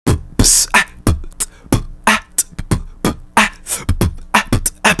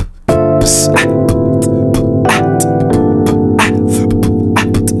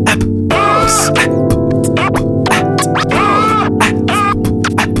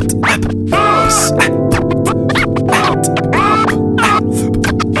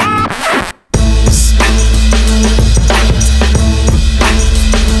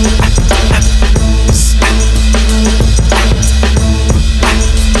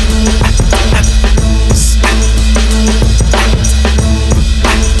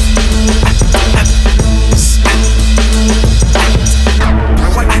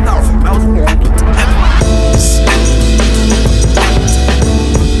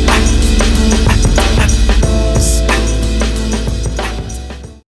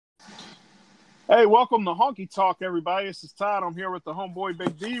Hey, welcome to Honky Talk, everybody. This is Todd. I'm here with the homeboy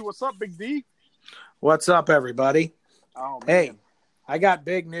Big D. What's up, Big D? What's up, everybody? Oh, man. Hey, I got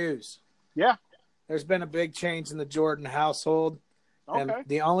big news. Yeah. There's been a big change in the Jordan household. Okay. And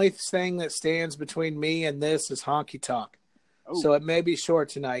the only thing that stands between me and this is Honky Talk. Ooh. So it may be short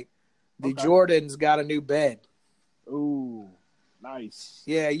tonight. The Okay. Jordans got a new bed. Ooh, nice.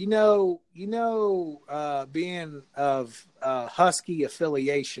 Yeah, being of Husky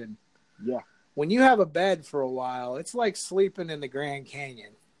affiliation, Yeah. when you have a bed for a while, it's like sleeping in the Grand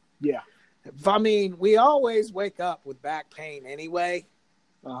Canyon. Yeah. I mean, we always wake up with back pain anyway,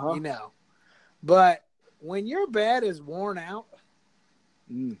 Uh-huh. But when your bed is worn out,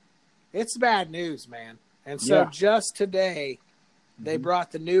 Mm. it's bad news, man. And so just today, they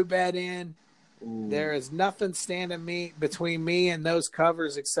brought the new bed in. Ooh. There is nothing standing between me and those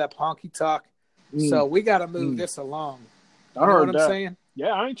covers except Honky Talk. Mm. So we got to move this along. I You know heard what I'm that. saying?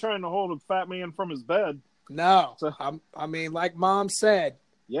 Yeah, I ain't trying to hold a fat man from his bed. No. So- I mean, like Mom said,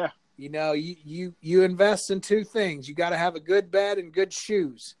 Yeah. you invest in two things. You got to have a good bed and good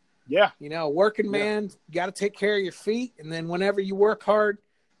shoes. Yeah. Working man, you got to take care of your feet. And then whenever you work hard,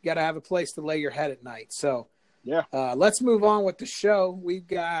 you got to have a place to lay your head at night. So Yeah. let's move on with the show. We've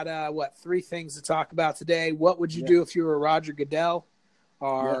got, 3 things to talk about today. What would you do if you were Roger Goodell?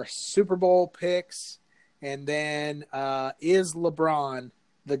 Our Super Bowl picks. And then is LeBron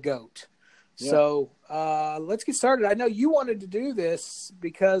the GOAT? Yeah. So let's get started. I know you wanted to do this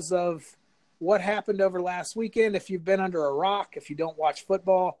because of what happened over last weekend. If you've been under a rock, if you don't watch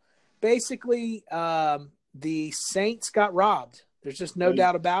football, basically the Saints got robbed. There's just no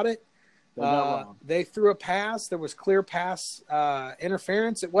doubt about it. They threw a pass. There was clear pass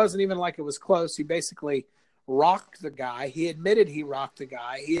interference. It wasn't even like it was close. He basically rocked the guy. He admitted he rocked the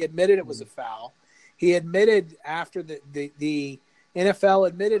guy. He admitted it was a foul. He admitted after the NFL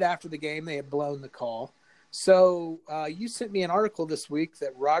admitted after the game they had blown the call. So you sent me an article this week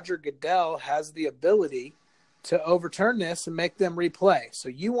that Roger Goodell has the ability to overturn this and make them replay. So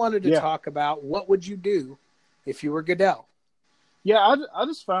you wanted to talk about what would you do if you were Goodell? Yeah, I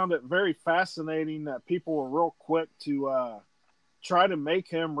just found it very fascinating that people were real quick to try to make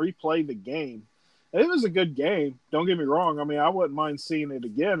him replay the game. It was a good game. Don't get me wrong. I mean, I wouldn't mind seeing it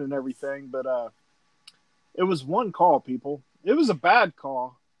again and everything, but it was one call, people. It was a bad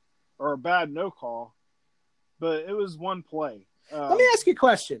call or a bad no call, but it was one play. Let me ask you a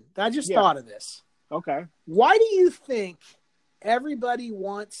question. I just thought of this. Okay. Why do you think everybody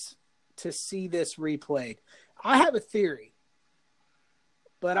wants to see this replayed? I have a theory,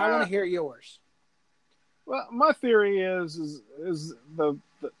 but I want to hear yours. Well, my theory is the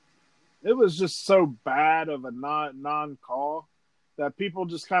it was just so bad of a non-call that people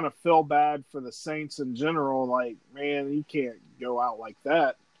just kind of feel bad for the Saints in general. Like, man, you can't go out like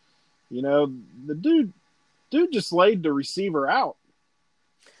that. The dude just laid the receiver out.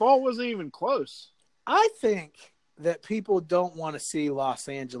 Ball wasn't even close. I think that people don't want to see Los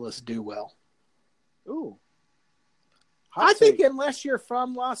Angeles do well. Ooh. I think unless you're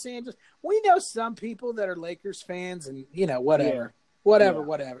from Los Angeles, we know some people that are Lakers fans and, whatever.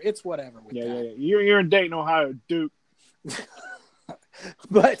 It's whatever with that. Yeah. You're in Dayton, Ohio, Duke.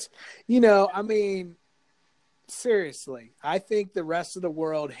 But, I mean, seriously, I think the rest of the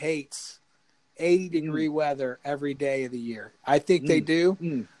world hates 80-degree weather every day of the year. I think they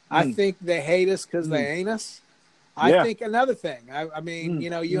do. I think they hate us because they ain't us. I think another thing, I mean,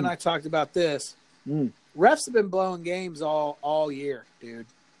 you and I talked about this. Refs have been blowing games all year, dude.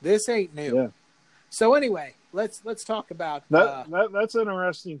 This ain't new. Yeah. So anyway, let's talk about that's an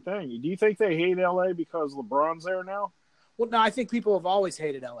interesting thing. Do you think they hate LA because LeBron's there now? Well, no, I think people have always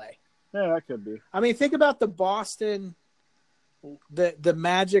hated LA. Yeah, that could be. I mean, think about the Boston, the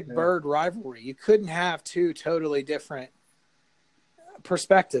Magic Bird rivalry. You couldn't have two totally different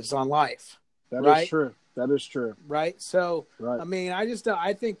perspectives on life. That right? is true. That is true. Right. So, I mean, I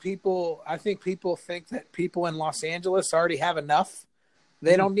think people think that people in Los Angeles already have enough.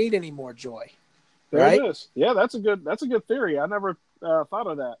 They don't need any more joy. There it is. Yeah, that's a good theory. I never thought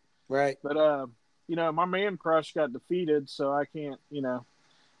of that. Right. But my man crush got defeated, so I can't,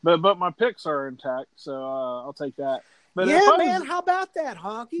 but my picks are intact, so I'll take that. But man, how about that,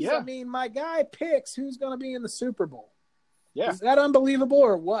 Honkies? Yeah. I mean, my guy picks who's going to be in the Super Bowl. Yeah. Is that unbelievable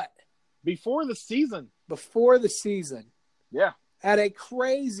or what? Before the season. Yeah. At a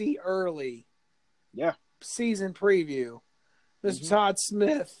crazy early season preview, Mr. Todd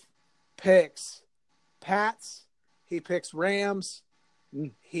Smith picks Pats. He picks Rams.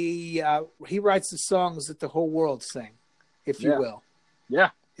 He writes the songs that the whole world sing, if you will. Yeah.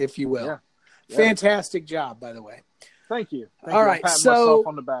 If you will. Yeah. Fantastic job, by the way. Thank you. All right, I'm patting so myself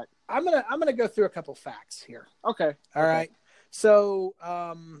on the back. I'm gonna go through a couple facts here. Okay. All right. So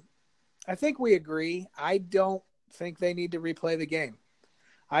I think we agree. I don't think they need to replay the game.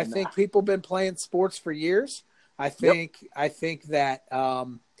 I think people have been playing sports for years. I think that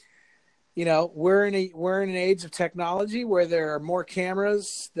we're in an age of technology where there are more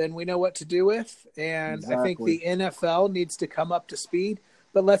cameras than we know what to do with, and I think the NFL needs to come up to speed.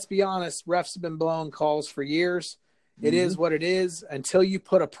 But let's be honest, refs have been blowing calls for years. It is what it is. Until you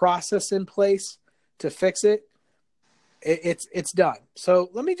put a process in place to fix it, it's done. So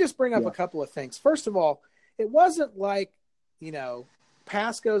let me just bring up a couple of things. First of all, it wasn't like,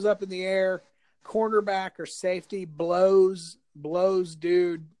 pass goes up in the air, cornerback or safety blows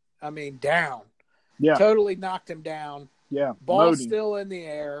dude, down. Yeah. Totally knocked him down. Yeah. Ball still in the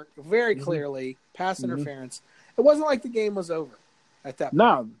air, very clearly, pass interference. It wasn't like the game was over at that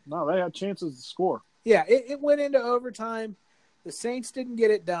point. No, they had chances to score. Yeah, it went into overtime. The Saints didn't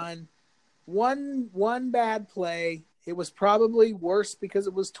get it done. One bad play. It was probably worse because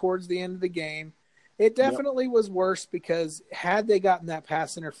it was towards the end of the game. It definitely was worse because had they gotten that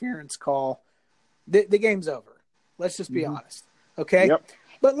pass interference call, the game's over. Let's just be honest. Okay? Yep.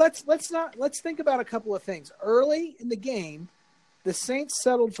 But let's think about a couple of things. Early in the game, the Saints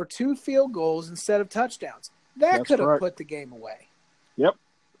settled for 2 field goals instead of touchdowns. That could have put the game away. Yep.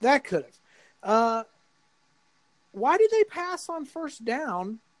 That could have. Why did they pass on first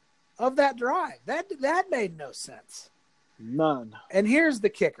down of that drive? That made no sense. None. And here's the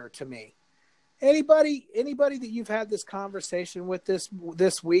kicker to me. Anybody that you've had this conversation with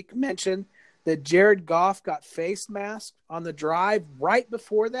this week mentioned that Jared Goff got face masked on the drive right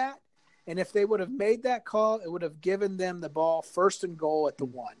before that? And if they would have made that call, it would have given them the ball 1st and goal at the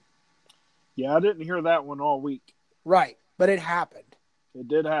 1. Yeah, I didn't hear that one all week. Right, but it happened. It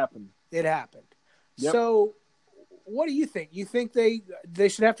did happen. It happened. Yep. So what do you think? You think they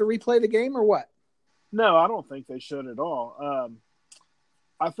should have to replay the game or what? No, I don't think they should at all.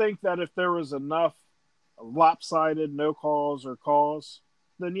 I think that if there was enough lopsided no calls or calls,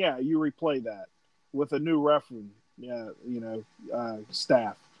 then you replay that with a new referee,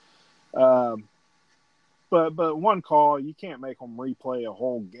 staff. But one call, you can't make them replay a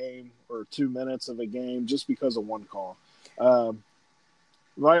whole game or 2 minutes of a game just because of one call.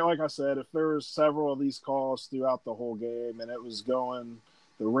 Like I said, if there was several of these calls throughout the whole game and it was going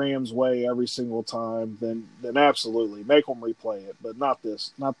the Rams' way every single time, then absolutely make them replay it, but not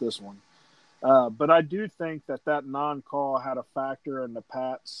this one. But I do think that non-call had a factor in the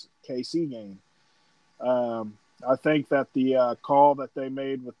Pats KC game. I think that the call that they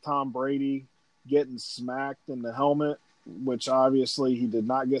made with Tom Brady getting smacked in the helmet, which obviously he did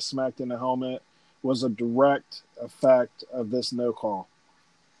not get smacked in the helmet, was a direct effect of this no call.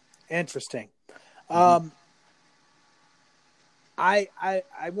 Interesting. I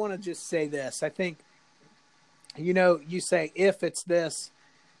want to just say this. I think, you say if it's this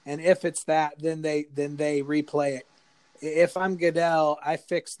and if it's that, then they replay it. If I'm Goodell, I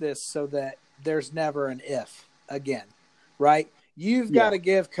fix this so that there's never an if again, right? You've got to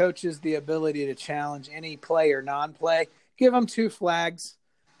give coaches the ability to challenge any play or non-play. Give them 2 flags.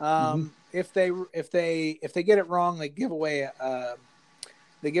 If they get it wrong, they give away a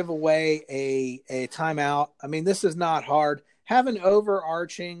timeout. I mean, this is not hard. Have an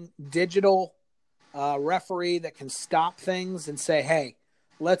overarching digital referee that can stop things and say, hey,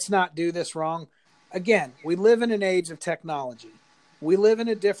 let's not do this wrong. Again, we live in an age of technology. We live in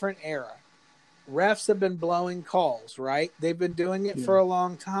a different era. Refs have been blowing calls, right? They've been doing it for a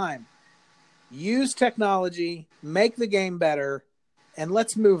long time. Use technology, make the game better, and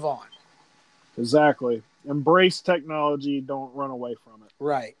let's move on. Exactly. Embrace technology. Don't run away from it.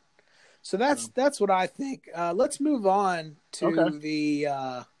 Right. So that's what I think. Let's move on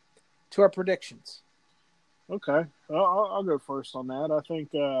to to our predictions. Okay, I'll go first on that. I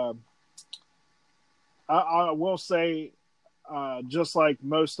think I will say, just like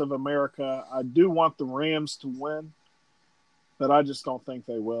most of America, I do want the Rams to win, but I just don't think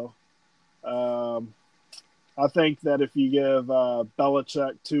they will. I think that if you give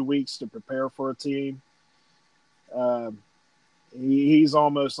Belichick 2 weeks to prepare for a team, he's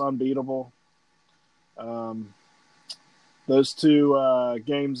almost unbeatable. Those 2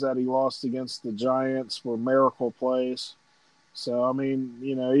 games that he lost against the Giants were miracle plays. So, I mean,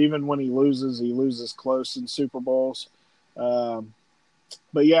 even when he loses close in Super Bowls. But,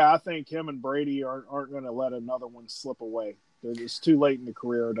 I think him and Brady aren't going to let another one slip away. It's too late in the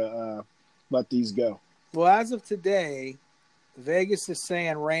career to let these go. Well, as of today, Vegas is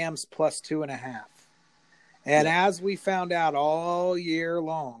saying Rams plus 2.5. And as we found out all year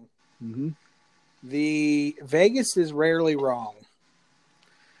long, the Vegas is rarely wrong.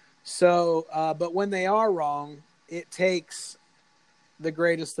 So, but when they are wrong, it takes the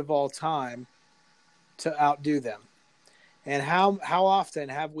greatest of all time to outdo them. And how often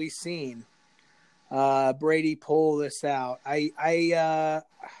have we seen Brady pull this out? I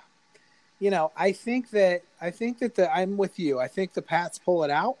think that I'm with you. I think the Pats pull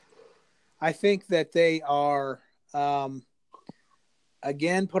it out. I think that they are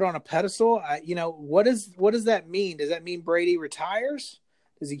again put on a pedestal. What does that mean? Does that mean Brady retires?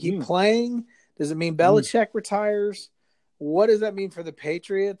 Does he keep playing? Does it mean Belichick retires? What does that mean for the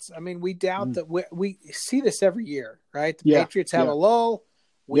Patriots? I mean, we doubt that we see this every year, right? The Patriots have a lull.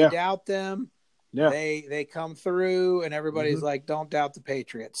 We doubt them. Yeah. They come through, and everybody's like, don't doubt the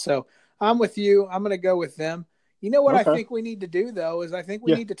Patriots. So I'm with you. I'm going to go with them. You know what I think we need to do, though, is I think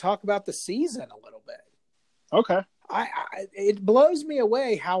we need to talk about the season a little bit. Okay. It blows me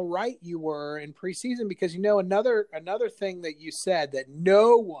away how right you were in preseason, because another thing that you said that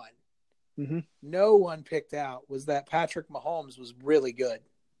no one picked out was that Patrick Mahomes was really good.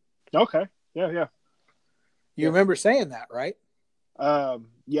 Okay. Yeah. You remember saying that, right?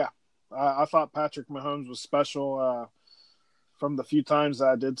 Yeah. I thought Patrick Mahomes was special from the few times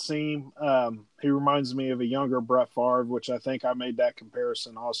I did see him. He reminds me of a younger Brett Favre, which I think I made that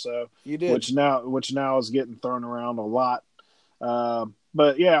comparison also. You did. Which now is getting thrown around a lot.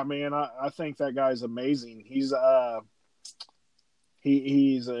 But yeah, man, I think that guy's amazing. He's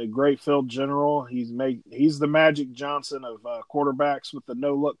he's a great field general. He's the Magic Johnson of quarterbacks with the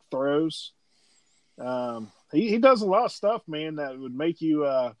no-look throws. He does a lot of stuff, man, that would make you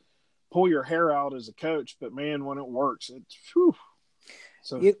pull your hair out as a coach. But man, when it works, it's whew.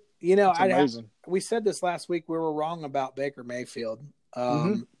 So it's amazing. We said this last week. We were wrong about Baker Mayfield.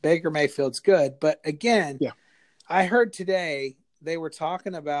 Baker Mayfield's good, but again, I heard today they were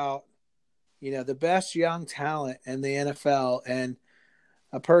talking about the best young talent in the NFL, and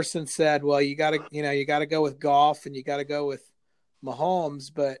a person said, "Well, you got to go with Goff, and you got to go with Mahomes."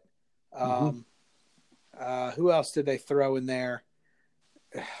 But who else did they throw in there?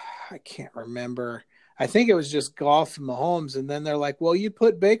 I can't remember. I think it was just Goff and Mahomes, and then they're like, "Well, you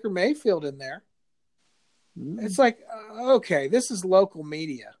put Baker Mayfield in there." It's like, okay, this is local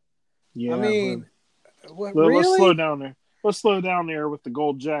media. Yeah, I mean, really? Let's slow down there. Let's slow down there with the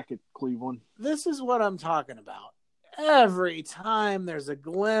gold jacket, Cleveland. This is what I'm talking about. Every time there's a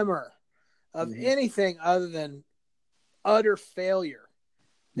glimmer of anything other than utter failure,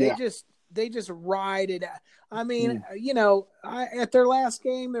 they just ride it out. I mean, at their last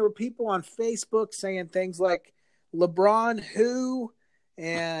game, there were people on Facebook saying things like LeBron who,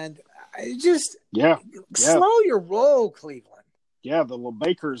 and just slow your roll, Cleveland. Yeah, the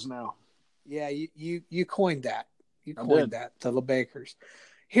LeBakers now. Yeah, you coined that. You coined that, the LeBakers.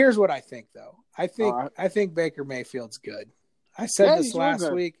 Here's what I think, though. I think Baker Mayfield's good. I said this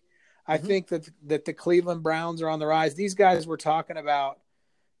last week. I think that the Cleveland Browns are on the rise. These guys were talking about,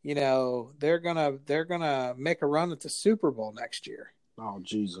 they're gonna make a run at the Super Bowl next year. Oh,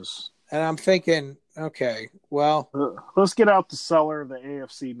 Jesus. And I'm thinking, okay, well, let's get out the cellar of the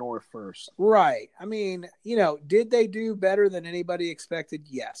AFC North first. Right. I mean, did they do better than anybody expected?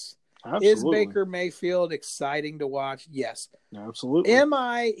 Yes. Absolutely. Is Baker Mayfield exciting to watch? Yes. Absolutely. Am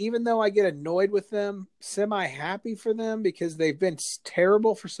I, even though I get annoyed with them, semi-happy for them because they've been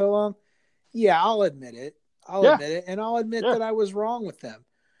terrible for so long? Yeah, I'll admit it. And I'll admit that I was wrong with them.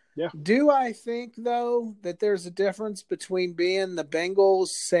 Yeah. Do I think, though, that there's a difference between being the Bengals,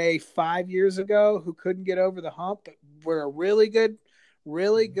 say, 5 years ago, who couldn't get over the hump, but were a really good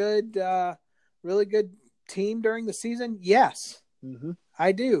team during the season? Yes,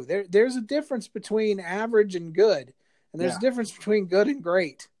 I do. There's a difference between average and good, and there's a difference between good and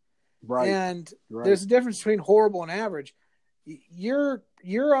great. Right. And there's a difference between horrible and average. You're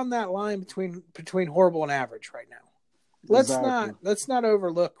on that line between horrible and average right now. Let's not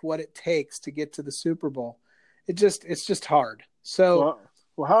overlook what it takes to get to the Super Bowl. It's just hard. So,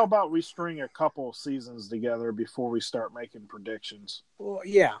 well, how about we string a couple seasons together before we start making predictions? Well,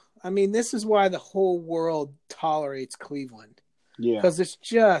 yeah. I mean, this is why the whole world tolerates Cleveland. Yeah. Because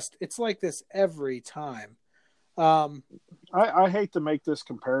it's like this every time. I hate to make this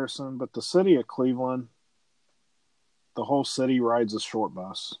comparison, but the city of Cleveland, the whole city rides a short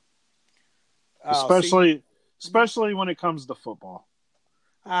bus. Especially when it comes to football.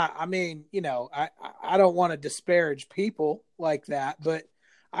 I mean, I don't want to disparage people like that, but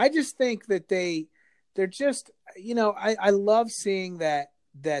I just think that they're just, I love seeing that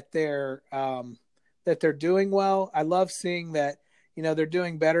they're doing well. I love seeing that, they're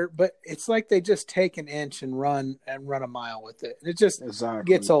doing better, but it's like they just take an inch and run a mile with it. It just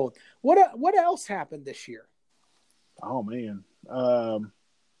gets old. What else happened this year? Oh man.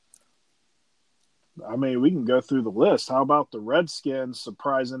 I mean, we can go through the list. How about the Redskins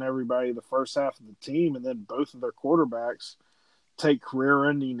surprising everybody the first half of the team, and then both of their quarterbacks take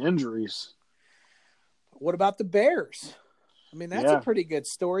career-ending injuries? What about the Bears? I mean, that's a pretty good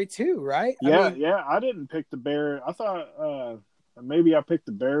story too, right? Yeah. I didn't pick the Bears. I thought maybe I picked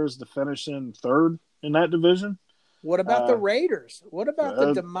the Bears to finish in third in that division. What about the Raiders? What about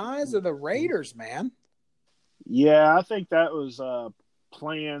the demise of the Raiders, man? Yeah, I think that was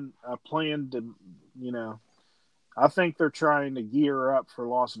planned to, I think they're trying to gear up for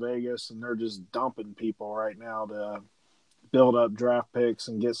Las Vegas, and they're just dumping people right now to build up draft picks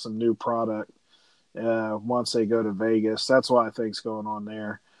and get some new product once they go to Vegas. That's what I think's going on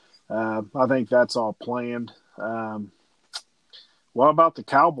there. I think that's all planned. What about the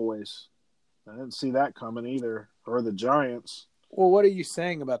Cowboys? I didn't see that coming either, or the Giants. Well, what are you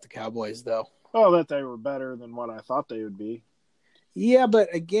saying about the Cowboys, though? Oh, that they were better than what I thought they would be. Yeah,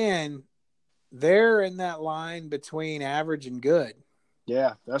 but again, they're in that line between average and good.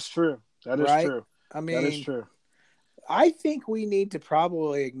 Yeah, that's true. That is true. I mean, that is true. I think we need to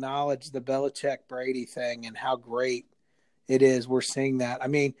probably acknowledge the Belichick-Brady thing and how great it is we're seeing that. I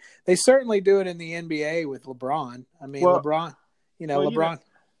mean, they certainly do it in the NBA with LeBron. I mean, LeBron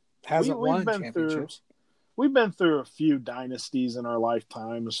hasn't won championships. We've been through a few dynasties in our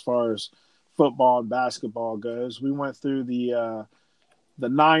lifetime as far as football and basketball goes. We went through the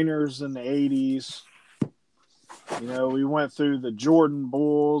Niners in the 80s. We went through the Jordan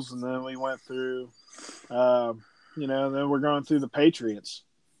Bulls, and then we went through, then we're going through the Patriots.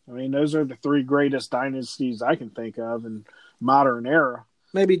 I mean, those are the three greatest dynasties I can think of in modern era.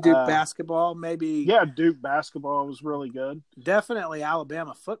 Maybe Duke basketball, maybe. Yeah, Duke basketball was really good. Definitely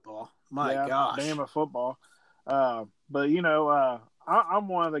Alabama football. My gosh. Alabama football. But, I'm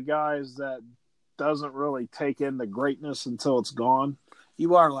one of the guys that doesn't really take in the greatness until it's gone.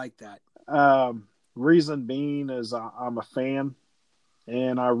 You are like that. Reason being is I'm a fan,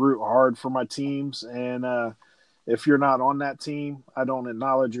 and I root hard for my teams. And if you're not on that team, I don't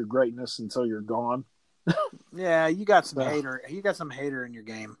acknowledge your greatness until you're gone. Yeah, you got some hater. You got some hater in your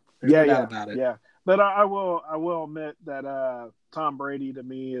game. There's no doubt about it. Yeah. But I will admit that Tom Brady to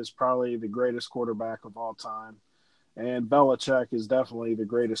me is probably the greatest quarterback of all time, and Belichick is definitely the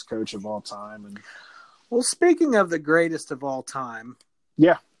greatest coach of all time. And well, speaking of the greatest of all time,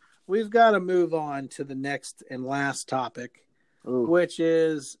 we've got to move on to the next and last topic, which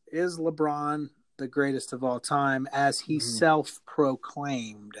is LeBron the greatest of all time, as he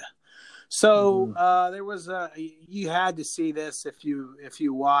self-proclaimed. So there was you had to see this if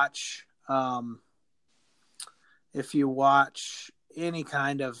you watch any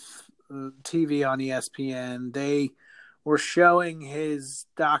kind of TV on ESPN. They were showing his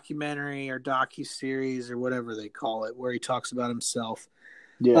documentary or docuseries or whatever they call it, where he talks about himself.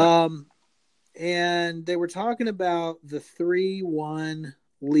 Yeah. And they were talking about the 3-1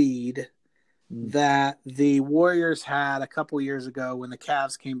 lead that the Warriors had a couple years ago when the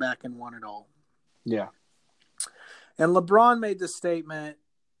Cavs came back and won it all. Yeah. And LeBron made the statement,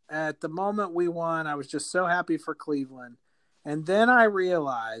 at the moment we won, I was just so happy for Cleveland. And then I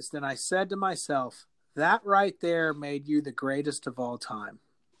realized, and I said to myself, that right there made you the greatest of all time.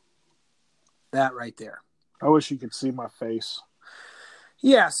 That right there. I wish you could see my face.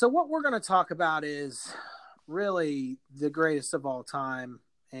 Yeah, so what we're going to talk about is really the greatest of all time,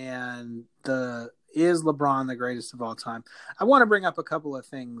 and is LeBron the greatest of all time? I want to bring up a couple of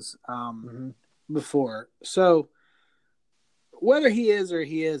things before. So whether he is or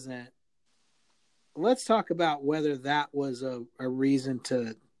he isn't, let's talk about whether that was a reason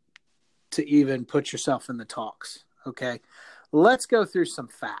to even put yourself in the talks. Okay, let's go through some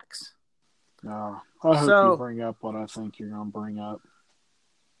facts. I hope you bring up what I think you're going to bring up.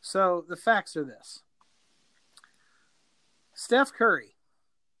 So the facts are this. Steph Curry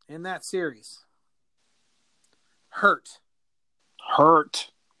in that series hurt.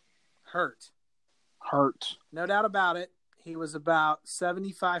 No doubt about it. He was about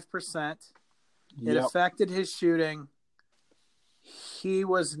 75%. It affected his shooting. He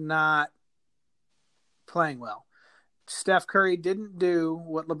was not playing well. Steph Curry didn't do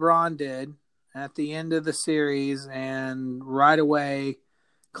what LeBron did at the end of the series and right away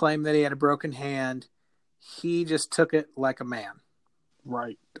claimed that he had a broken hand. He just took it like a man.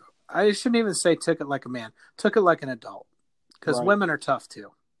 Right. I shouldn't even say took it like a man. Took it like an adult. Because women are tough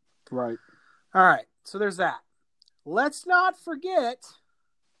too. Right. All right. So there's that. Let's not forget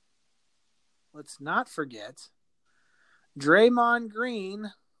Draymond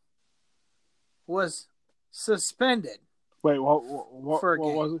Green was suspended. Wait, what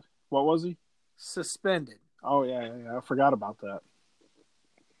was it? What was he? Suspended. Oh, yeah. I forgot about that.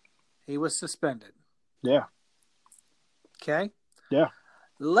 He was suspended. Yeah. Okay. Yeah.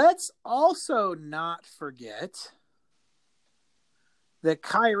 Let's also not forget that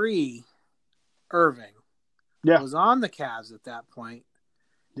Kyrie Irving Yeah. was on the Cavs at that point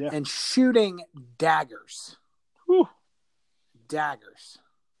Yeah. and shooting daggers. Whew. Daggers.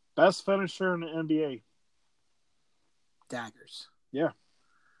 Best finisher in the NBA. Daggers. Yeah.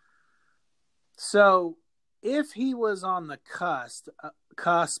 So if he was on the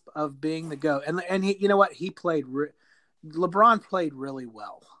cusp of being the GOAT, and he, you know what, LeBron played really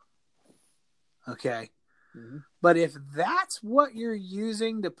well. Okay. Mm-hmm. But if that's what you're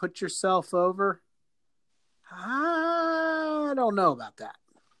using to put yourself over, I don't know about that.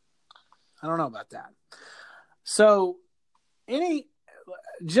 So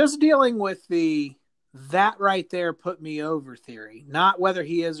just dealing with that right there put me over theory, not whether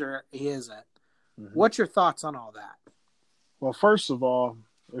he is or he isn't. Mm-hmm. What's your thoughts on all that? Well, first of all,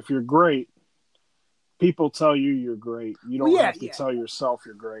 if you're great, people tell you you're great. You don't have to tell yourself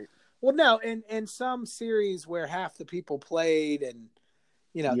you're great. Well, no, in some series where half the people played, and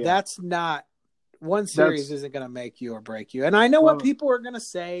that's not one series isn't going to make you or break you. And I know what people are going to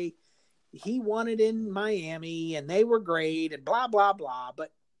say. He won it in Miami, and they were great, and blah blah blah.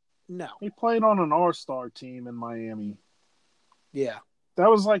 But no, he played on an all-star team in Miami. Yeah, that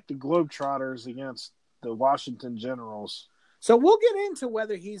was like the Globetrotters against the Washington Generals. So we'll get into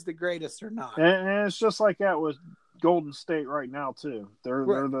whether he's the greatest or not. And it's just like that with Golden State right now too. They're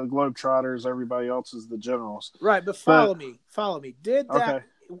the Globetrotters. Everybody else is the Generals. Right, but follow me. Did that? Okay.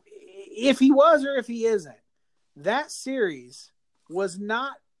 If he was or if he isn't, that series was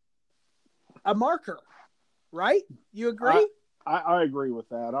not a marker, right? You agree? I agree with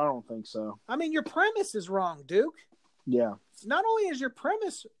that. I don't think so. I mean, your premise is wrong, Duke. Yeah. Not only is your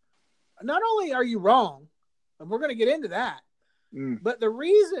premise, not only are you wrong, and we're going to get into that, but the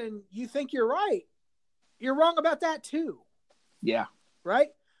reason you think you're right, you're wrong about that too. Yeah. Right?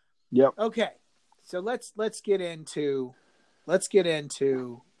 Yep. Okay. So let's get into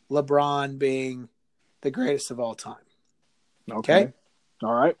LeBron being the greatest of all time. Okay?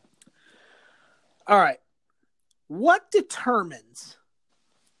 All right. What determines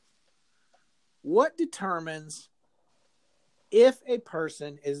if a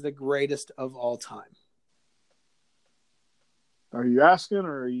person is the greatest of all time? Are you asking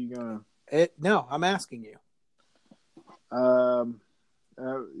or are you going to? No, I'm asking you.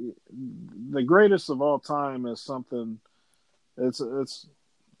 The greatest of all time is something, it's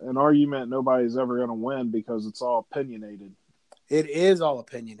an argument nobody's ever going to win because it's all opinionated. It is all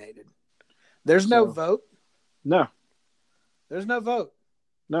opinionated. There's no vote. No. There's no vote.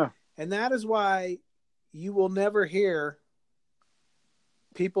 No. And that is why you will never hear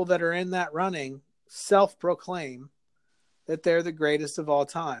people that are in that running self-proclaim that they're the greatest of all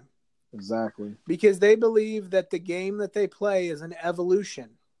time. Exactly. Because they believe that the game that they play is an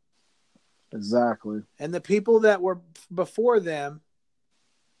evolution. Exactly. And the people that were before them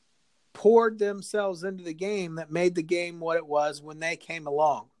poured themselves into the game that made the game what it was when they came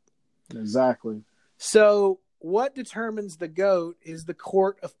along. Exactly. So what determines the GOAT is the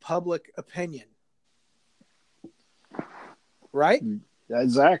court of public opinion. Right?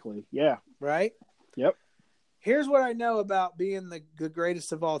 Exactly. Yeah. Right? Yep. Here's what I know about being the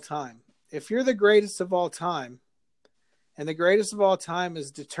greatest of all time. If you're the greatest of all time, and the greatest of all time is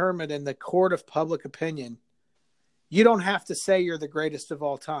determined in the court of public opinion, you don't have to say you're the greatest of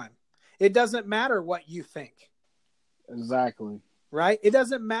all time. It doesn't matter what you think. Exactly. Right? It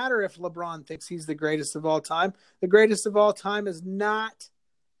doesn't matter if LeBron thinks he's the greatest of all time. The greatest of all time is not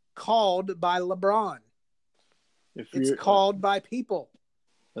called by LeBron. It's called by people.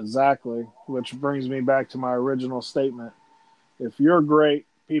 Exactly. Which brings me back to my original statement. If you're great,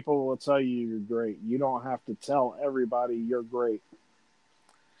 people will tell you you're great. You don't have to tell everybody you're great.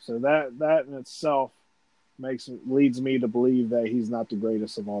 So that in itself leads me to believe that he's not the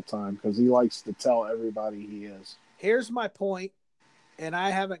greatest of all time because he likes to tell everybody he is. Here's my point, and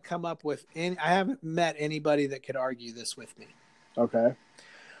I haven't met anybody that could argue this with me. Okay.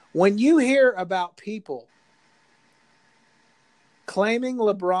 When you hear about people claiming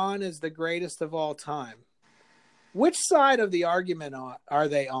LeBron is the greatest of all time, which side of the argument are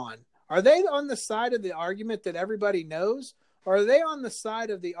they on? Are they on the side of the argument that everybody knows, or are they on the side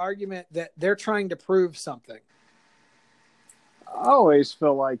of the argument that they're trying to prove something? I always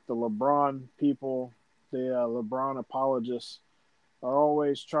feel like the LeBron people, the LeBron apologists, are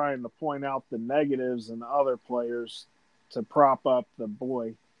always trying to point out the negatives in other players to prop up the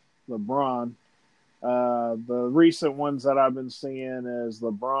boy, LeBron. The recent ones that I've been seeing is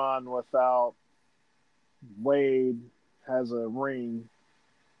LeBron without Wade has a ring.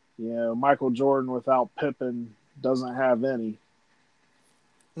 Michael Jordan without Pippen doesn't have any.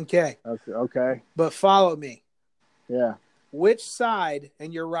 Okay. Okay. But follow me. Yeah. Which side,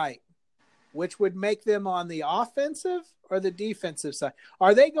 and you're right, which would make them on the offensive or the defensive side?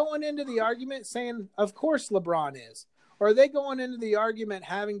 Are they going into the argument saying, of course LeBron is? Or are they going into the argument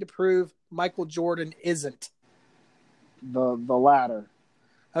having to prove Michael Jordan isn't? The latter.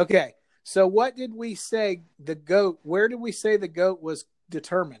 Okay. So what did we say the GOAT, where did we say the GOAT was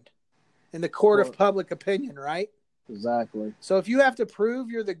determined? In the court of public opinion, right? Exactly. So if you have to prove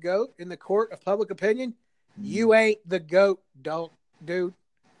you're the GOAT in the court of public opinion, you ain't the GOAT, dude.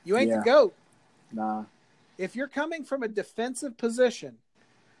 You ain't the GOAT. Nah. If you're coming from a defensive position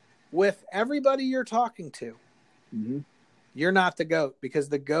with everybody you're talking to, you're not the GOAT, because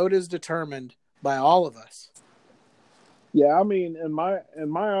the GOAT is determined by all of us. Yeah, I mean, in my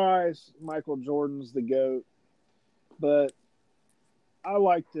eyes, Michael Jordan's the GOAT, but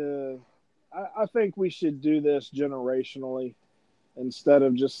I think we should do this generationally instead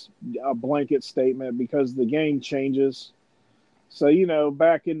of just a blanket statement, because the game changes. So,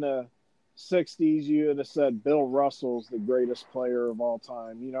 back in the 60s, you would have said Bill Russell's the greatest player of all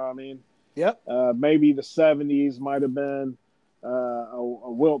time. You know what I mean? Yep. Maybe the 70s might have been a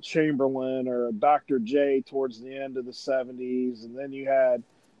Wilt Chamberlain or a Dr. J towards the end of the 70s. And then you had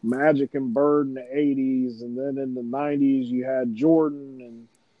Magic and Bird in the 80s. And then in the 90s, you had Jordan. And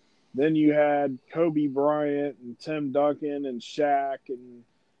then you had Kobe Bryant and Tim Duncan and Shaq. And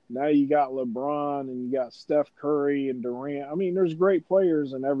now you got LeBron and you got Steph Curry and Durant. I mean, there's great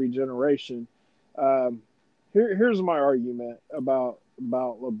players in every generation. Here's my argument about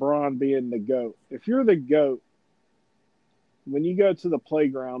LeBron being the GOAT. If you're the GOAT, when you go to the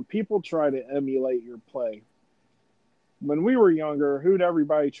playground, people try to emulate your play. When we were younger, who'd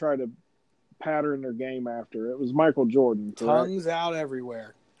everybody try to pattern their game after? It was Michael Jordan. Correct? Tongues out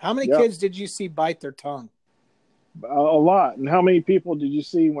everywhere. How many kids did you see bite their tongue? A lot. And how many people did you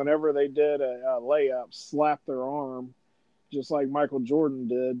see whenever they did a layup, slap their arm, just like Michael Jordan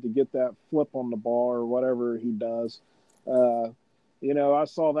did, to get that flip on the ball or whatever he does? I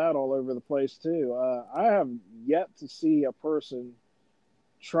saw that all over the place too. I have yet to see a person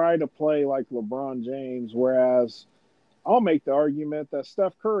try to play like LeBron James, whereas I'll make the argument that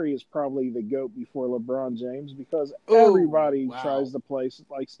Steph Curry is probably the GOAT before LeBron James, because everybody tries to play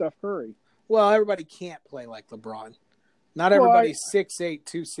like Steph Curry. Well, everybody can't play like LeBron. Not everybody's 6'8",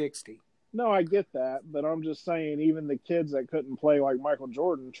 260. No, I get that, but I'm just saying, even the kids that couldn't play like Michael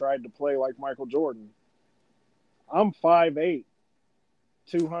Jordan tried to play like Michael Jordan. I'm 5'8".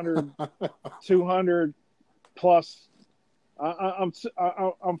 200 plus. I'm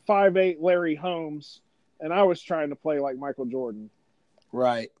 5'8" Larry Holmes, and I was trying to play like Michael Jordan.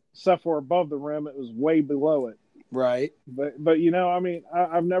 Right. Except for above the rim, it was way below it. Right. But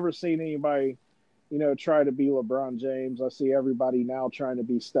I've never seen anybody, try to be LeBron James. I see everybody now trying to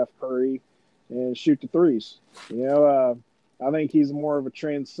be Steph Curry and shoot the threes. I think he's more of a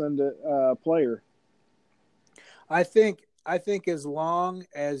transcendent player. I think as long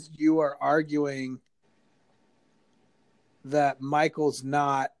as you are arguing that Michael's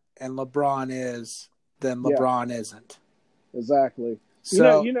not and LeBron is, then LeBron isn't. Exactly.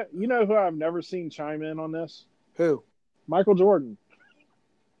 So you know who I've never seen chime in on this? Who? Michael Jordan.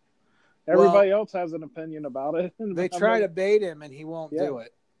 Everybody else has an opinion about it. They try to bait him, and he won't do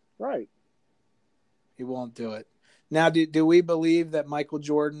it. Right. He won't do it. Now, do we believe that Michael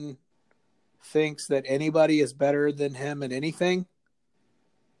Jordan thinks that anybody is better than him at anything?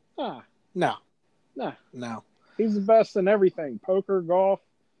 No. He's the best in everything. Poker, golf.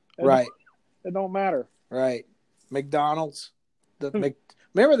 Right. It don't matter. Right. McDonald's.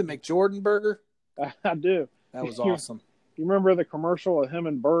 Remember the McJordan burger? I do. That was awesome. You remember the commercial of him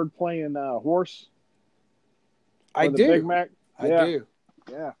and Bird playing horse? I do. Big Mac? I do.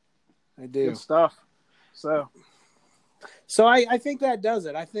 Yeah. I do. Good stuff. So I think that does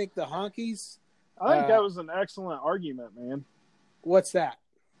it. I think the Honkies. I think that was an excellent argument, man. What's that?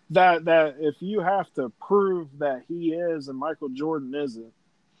 That if you have to prove that he is and Michael Jordan isn't,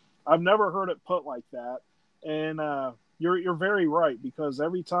 I've never heard it put like that. And you're very right, because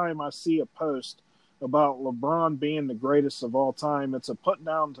every time I see a post about LeBron being the greatest of all time, it's a put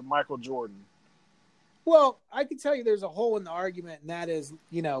down to Michael Jordan. Well, I can tell you there's a hole in the argument, and that is,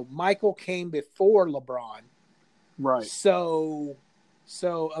 Michael came before LeBron. Right. So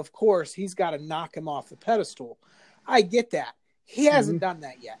of course, he's got to knock him off the pedestal. I get that. He hasn't done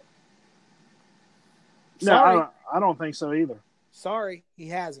that yet. Sorry. No, I don't think so either. Sorry, he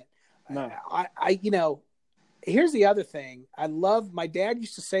hasn't. No. Here's the other thing. My dad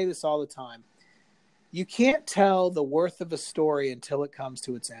used to say this all the time. you can't tell the worth of a story until it comes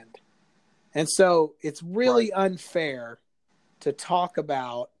to its end. And so it's really unfair to talk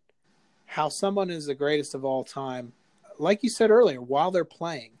about how someone is the greatest of all time, like you said earlier, while they're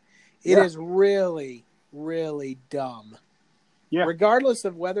playing. It is really, really dumb. Yeah. Regardless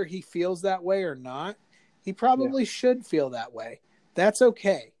of whether he feels that way or not, he probably should feel that way. That's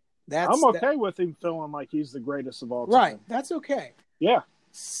okay. I'm okay with him feeling like he's the greatest of all time. Right. That's okay. Yeah.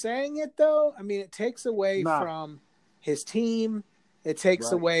 Saying it, though, I mean, it takes away from his team. It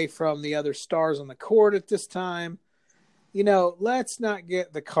takes away from the other stars on the court at this time. You know, let's not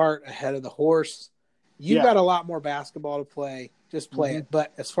get the cart ahead of the horse. You've got a lot more basketball to play. Just play it.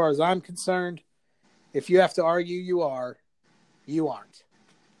 But as far as I'm concerned, if you have to argue you aren't.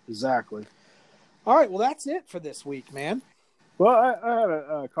 Exactly. All right. Well, that's it for this week, man. Well, I had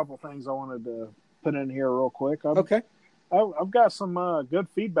a couple things I wanted to put in here real quick. Okay. I've got some good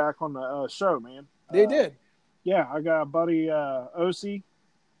feedback on the show, man. They did. Yeah, I got a buddy, Osi.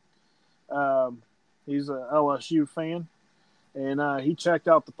 He's a LSU fan, and he checked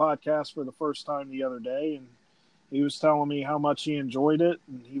out the podcast for the first time the other day, and he was telling me how much he enjoyed it,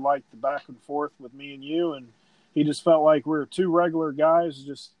 and he liked the back and forth with me and you, and he just felt like we were two regular guys,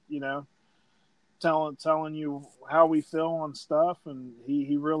 just telling you how we feel on stuff, and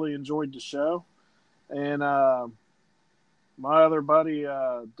he really enjoyed the show. And my other buddy,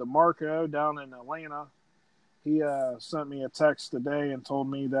 DeMarco, down in Atlanta, he sent me a text today and told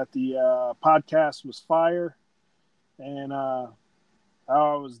me that the podcast was fire, and I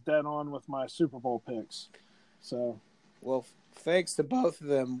was dead on with my Super Bowl picks. So, well, thanks to both of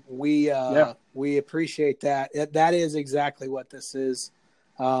them. We appreciate that. That is exactly what this is.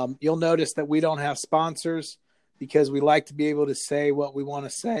 You'll notice that we don't have sponsors because we like to be able to say what we want to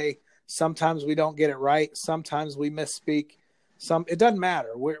say. Sometimes we don't get it right. Sometimes we misspeak. It doesn't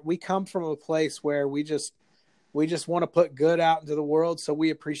matter. We come from a place where we just want to put good out into the world. So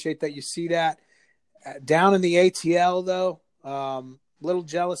we appreciate that you see that. Down in the ATL, though, little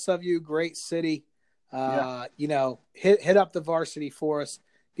jealous of you. Great city. Hit up the Varsity for us.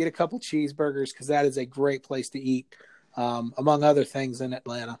 Get a couple cheeseburgers because that is a great place to eat, among other things in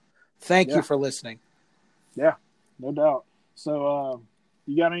Atlanta. Thank you for listening. Yeah, no doubt. So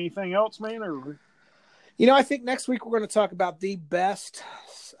you got anything else, man? Or I think next week we're going to talk about the best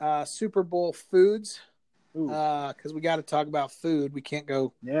Super Bowl foods. Because we got to talk about food. We can't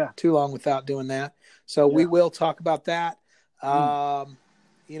go too long without doing that. So we will talk about that. We'll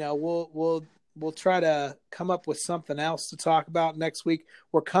try to come up with something else to talk about next week.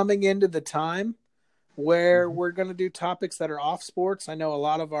 We're coming into the time where we're going to do topics that are off sports. I know a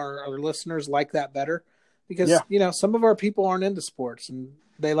lot of our listeners like that better because, some of our people aren't into sports and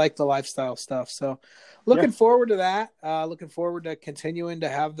they like the lifestyle stuff. So looking forward to that. Looking forward to continuing to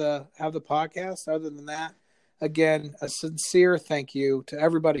have the podcast. Other than that, again, a sincere thank you to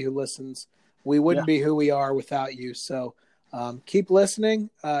everybody who listens. We wouldn't be who we are without you. So keep listening.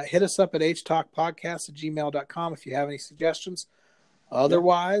 Hit us up at htalkpodcast@gmail.com if you have any suggestions.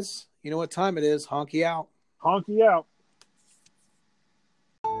 Otherwise, you know what time it is. Honky out. Honky out.